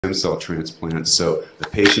stem cell transplants. So the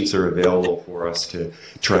patients are available for us to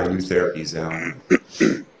try new therapies out.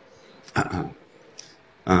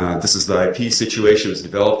 This is the IP situation. It was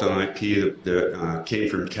developed on IP that came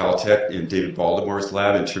from Caltech in David Baltimore's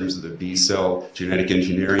lab in terms of the B-cell genetic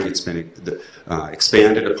engineering. It's been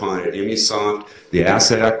expanded upon at Imisoft. The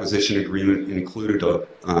asset acquisition agreement included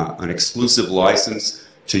an exclusive license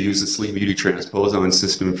to use the sleep beauty transposon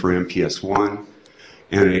system for MPS I,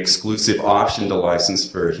 and an exclusive option to license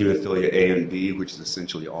for hemophilia A and B, which is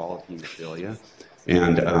essentially all of hemophilia,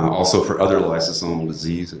 and also for other lysosomal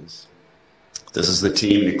diseases. This is the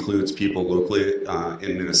team. It includes people locally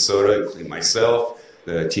in Minnesota, including myself,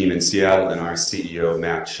 the team in Seattle, and our CEO,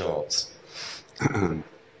 Matt Schultz.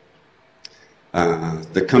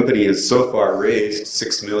 The company has so far raised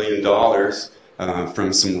 $6 million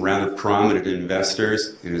from some rather prominent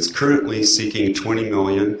investors and is currently seeking $20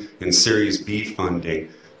 million in Series B funding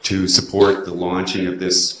to support the launching of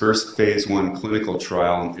this first phase 1 clinical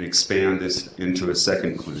trial and expand this into a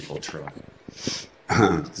second clinical trial.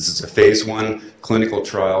 This is a phase 1 clinical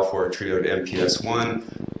trial for a treatment of MPS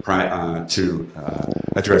I to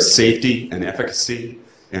address safety and efficacy.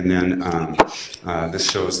 And then this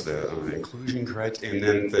shows the inclusion criteria. And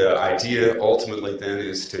then the idea ultimately then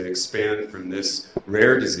is to expand from this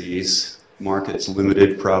rare disease, markets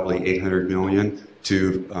limited, probably 800 million,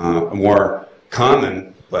 to a more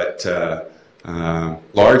common but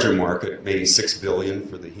larger market, maybe 6 billion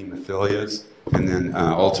for the hemophilias, and then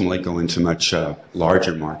ultimately go into much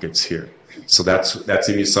larger markets here. So that's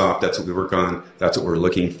Imisoft, that's what we work on, that's what we're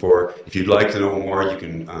looking for. If you'd like to know more, you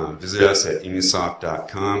can visit us at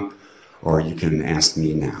imisoft.com, or you can ask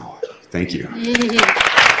me now. Thank you.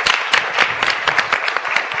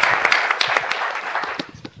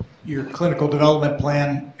 Your clinical development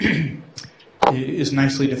plan is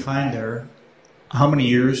nicely defined there. How many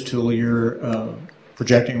years till you're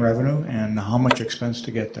projecting revenue, and how much expense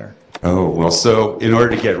to get there? Oh, well, so in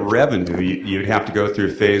order to get revenue, you'd have to go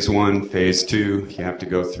through phase 1, phase 2. You have to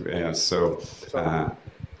go through, I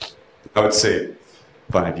would say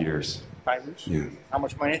 5 years. 5 years? Yeah. How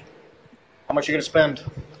much money? How much are you going to spend?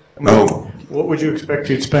 What would you expect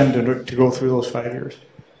you'd spend to go through those 5 years?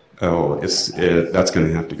 Oh, that's going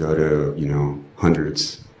to have to go to,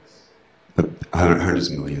 hundreds of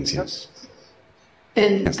millions, yes.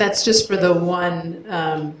 And that's just for the one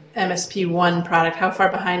MSP1 product. How far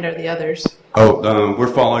behind are the others? Oh, we're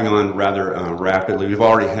following on rather rapidly. We've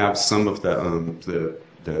already have some of the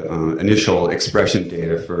initial expression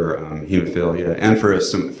data for hemophilia and for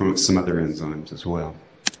some other enzymes as well.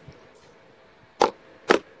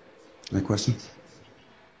 Any questions?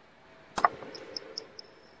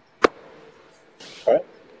 All right.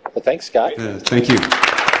 Well, thanks, Scott. Thank you.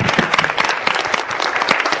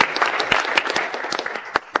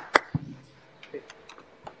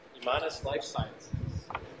 Imanis Life Sciences.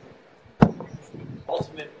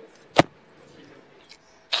 Ultimate.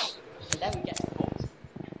 And then we get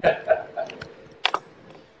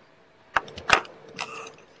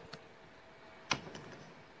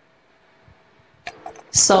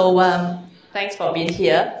So, thanks for being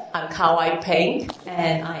here. I'm Kawai Peng,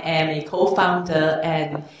 and I am a co-founder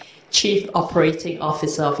and Chief Operating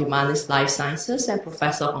Officer of Imanis Life Sciences and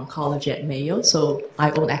Professor of Oncology at Mayo. So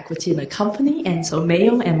I own equity in the company, and so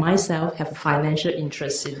Mayo and myself have a financial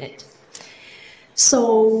interest in it.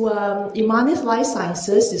 So Imanis Life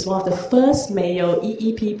Sciences is one of the first Mayo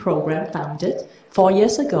EEP program founded 4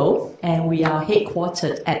 years ago, and we are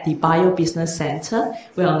headquartered at the Bio Business Center.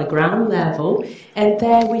 We're on the ground level, and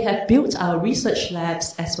there we have built our research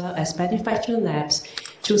labs as well as manufacturing labs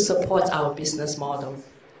to support our business model.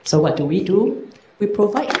 So what do? We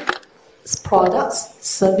provide products,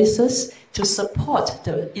 services to support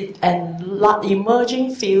the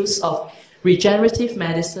emerging fields of regenerative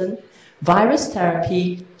medicine, virus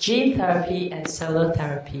therapy, gene therapy, and cellular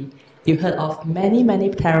therapy. You heard of many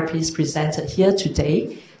therapies presented here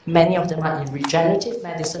today. Many of them are in regenerative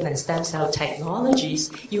medicine and stem cell technologies.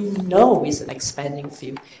 You know it's an expanding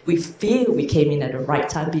field. We feel we came in at the right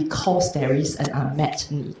time because there is an unmet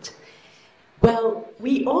need. Well,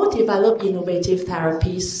 we all develop innovative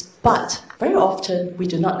therapies, but very often we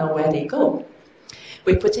do not know where they go.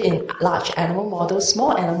 We put it in large animal models,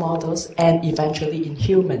 small animal models, and eventually in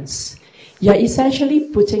humans. You're essentially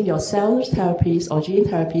putting your cell therapies or gene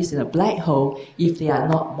therapies in a black hole if they are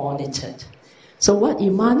not monitored. So what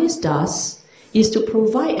Imanis does is to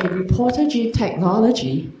provide a reporter gene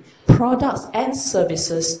technology, products and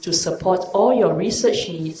services to support all your research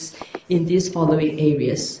needs in these following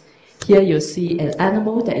areas. Here you'll see an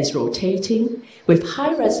animal that is rotating with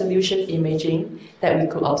high-resolution imaging that we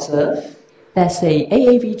could observe. There's a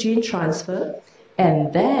AAV gene transfer,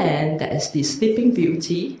 And then there is the Sleeping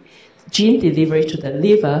Beauty, gene delivery to the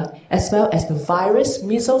liver, as well as the virus,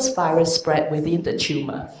 measles virus spread within the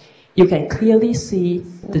tumor. You can clearly see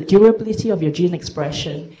the durability of your gene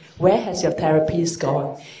expression, where has your therapies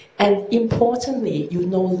gone, and importantly, you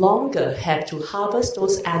no longer have to harvest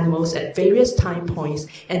those animals at various time points,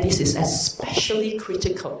 and this is especially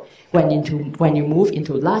critical when you move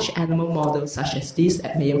into large animal models such as this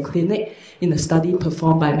at Mayo Clinic in a study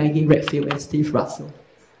performed by Maggie Redfield and Steve Russell.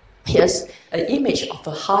 Here's an image of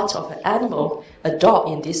the heart of an animal, a dog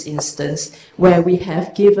in this instance, where we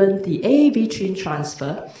have given the AAV gene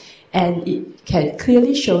transfer, and it can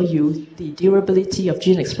clearly show you the durability of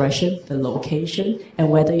gene expression, the location, and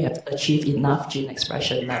whether you have achieved enough gene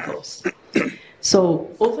expression levels. So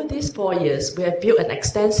over these 4 years, we have built an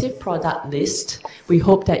extensive product list. We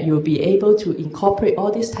hope that you'll be able to incorporate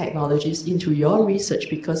all these technologies into your research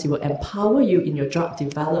because it will empower you in your drug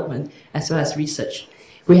development as well as research.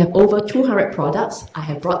 We have over 200 products. I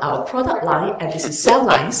have brought our product line, and this is cell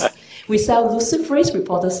lines. We sell luciferase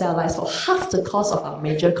reporter cell lines for half the cost of our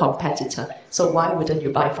major competitor. So why wouldn't you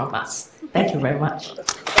buy from us? Thank you very much.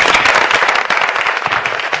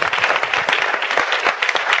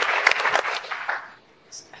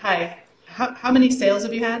 Hi. How many sales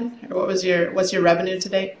have you had? Or what's your revenue to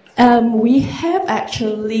date? We have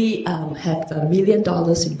actually had $1 million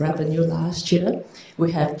in revenue last year.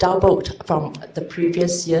 We have doubled from the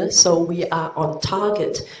previous year, so we are on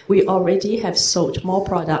target. We already have sold more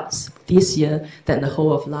products this year than the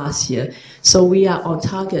whole of last year. So we are on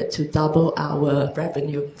target to double our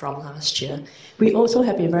revenue from last year. We also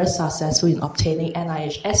have been very successful in obtaining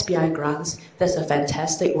NIH SBI grants. That's a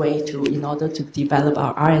fantastic way in order to develop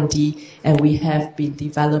our R&D, and we have been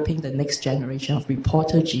developing the next generation of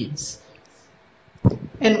reporter genes.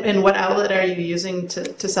 And what outlet are you using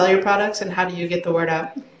to sell your products, and how do you get the word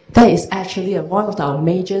out? That is actually one of our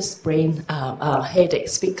major brain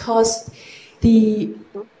headaches because we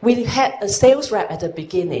had a sales rep at the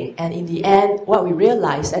beginning, and in the end, what we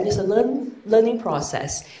realized, and it's a learning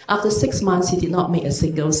process, after 6 months, he did not make a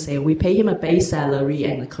single sale. We pay him a base salary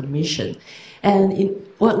and a commission. And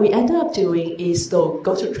what we ended up doing is go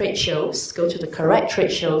to trade shows, go to the correct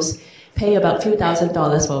trade shows, pay about a few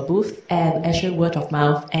 $1,000s for a booth, and actually word of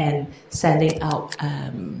mouth and sending out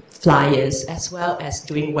flyers as well as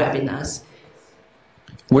doing webinars.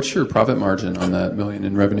 What's your profit margin on that $1 million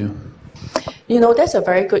in revenue? That's a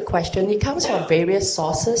very good question. It comes from various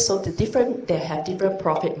sources, so they have different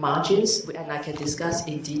profit margins, and I can discuss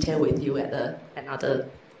in detail with you at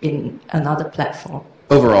another platform.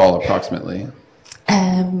 Overall, approximately?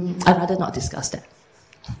 I'd rather not discuss that.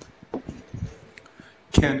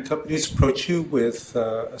 Can companies approach you with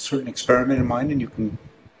a certain experiment in mind and you can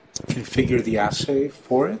configure the assay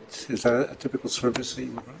for it? Is that a typical service that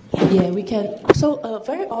you run? Yeah, we can. So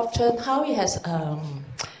very often, Howie has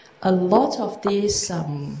a lot of these,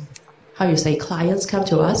 clients come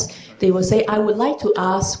to us. They will say, I would like to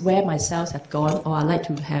ask where my cells have gone, or I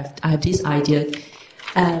have this idea.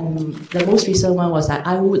 The most recent one was that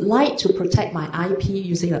I would like to protect my IP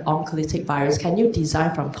using an oncolytic virus. Can you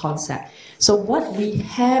design from concept? So what we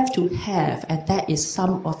have to have, and that is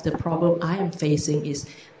some of the problem I am facing, is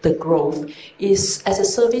the growth. As a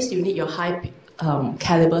service, you need your high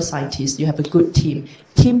caliber scientists. You have a good team.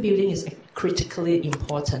 Team building is critically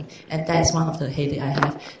important, and that's one of the headaches I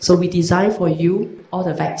have. So we design for you all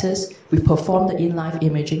the vectors. We perform the in-life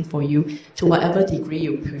imaging for you to whatever degree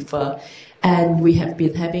you prefer. And we have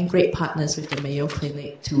been having great partners with the Mayo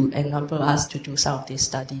Clinic to enable us to do some of these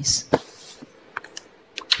studies.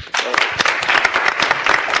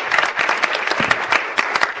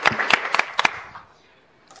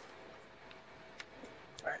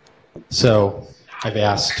 So I've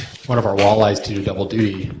asked one of our walleyes to do double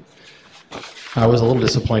duty. I was a little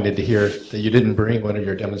disappointed to hear that you didn't bring one of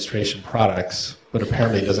your demonstration products, but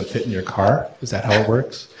apparently it doesn't fit in your car. Is that how it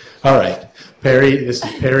works? All right. Perry, this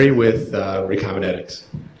is Perry with Recombinetics.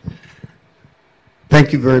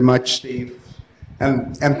 Thank you very much, Steve.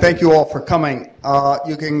 And thank you all for coming.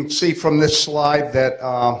 You can see from this slide that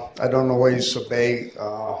I don't always obey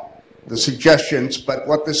the suggestions, but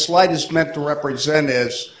what this slide is meant to represent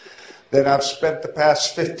is that I've spent the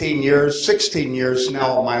past 15 years, 16 years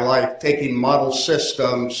now of my life taking model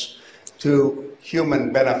systems to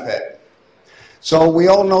human benefit. So we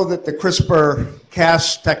all know that the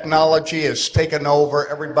CRISPR-Cas technology has taken over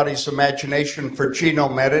everybody's imagination for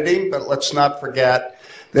genome editing, but let's not forget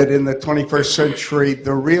that in the 21st century,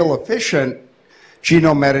 the real efficient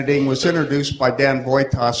genome editing was introduced by Dan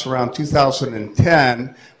Voitas around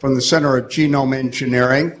 2010 from the Center of Genome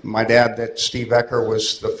Engineering. Might add that Steve Ecker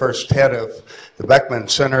was the first head of the Beckman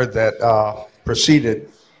Center that preceded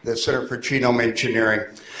the Center for Genome Engineering.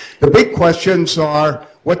 The big questions are,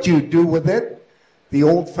 what do you do with it? The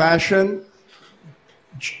old-fashioned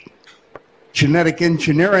genetic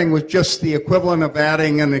engineering was just the equivalent of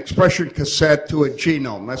adding an expression cassette to a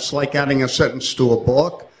genome. That's like adding a sentence to a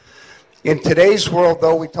book. In today's world,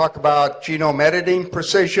 though, we talk about genome editing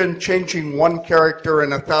precision, changing one character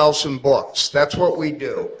in 1,000 books. That's what we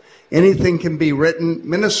do. Anything can be written.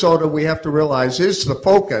 Minnesota, we have to realize, is the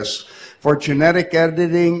focus for genetic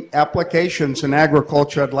editing applications in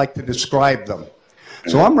agriculture. I'd like to describe them.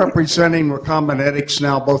 So I'm representing Recombinetics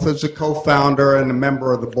now, both as a co-founder and a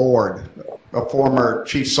member of the board, a former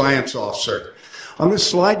chief science officer. On this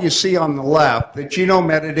slide you see on the left that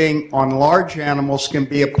genome editing on large animals can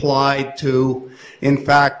be applied to, in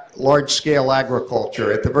fact, large-scale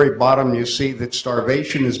agriculture. At the very bottom you see that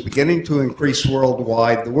starvation is beginning to increase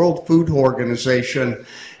worldwide. The World Food Organization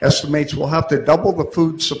estimates we'll have to double the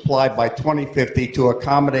food supply by 2050 to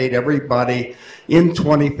accommodate everybody in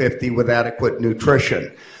 2050 with adequate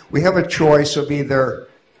nutrition. We have a choice of either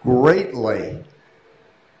greatly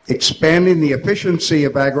expanding the efficiency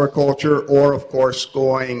of agriculture or, of course,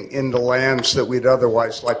 going into lands that we'd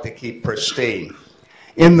otherwise like to keep pristine.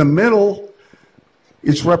 In the middle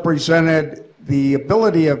is represented the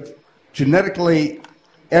ability of genetically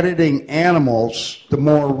editing animals to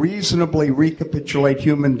more reasonably recapitulate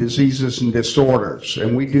human diseases and disorders.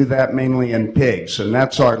 And we do that mainly in pigs, and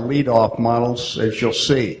that's our lead-off models, as you'll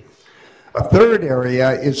see. A third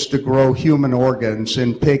area is to grow human organs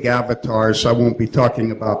in pig avatars. I won't be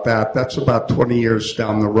talking about that. That's about 20 years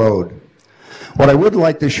down the road. What I would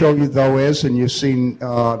like to show you, though, is, and you've seen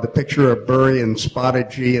the picture of Burry and Spotted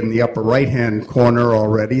G in the upper right-hand corner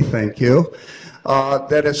already, thank you,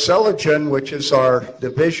 that Aceligen, which is our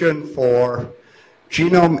division for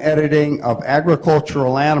genome editing of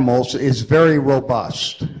agricultural animals, is very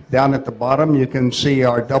robust. Down at the bottom you can see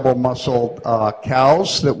our double-muscled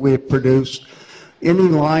cows that we've produced. Any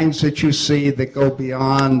lines that you see that go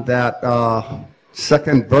beyond that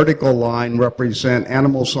second vertical line represent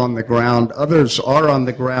animals on the ground. Others are on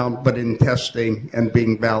the ground but in testing and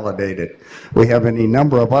being validated. We have any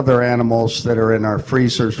number of other animals that are in our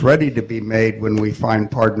freezers ready to be made when we find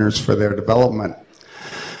partners for their development.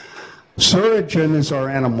 Surigen is our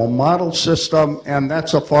animal model system, and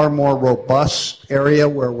that's a far more robust area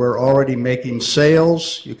where we're already making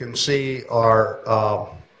sales. You can see our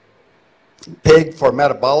pig for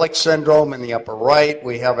metabolic syndrome in the upper right.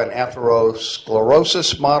 We have an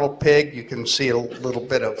atherosclerosis model pig. You can see a little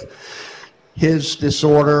bit of his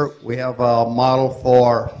disorder. We have a model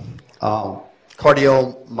for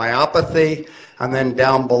cardiomyopathy. And then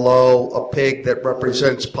down below, a pig that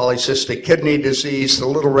represents polycystic kidney disease. The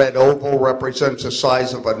little red oval represents the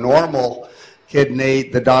size of a normal kidney.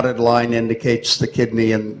 The dotted line indicates the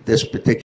kidney in this particular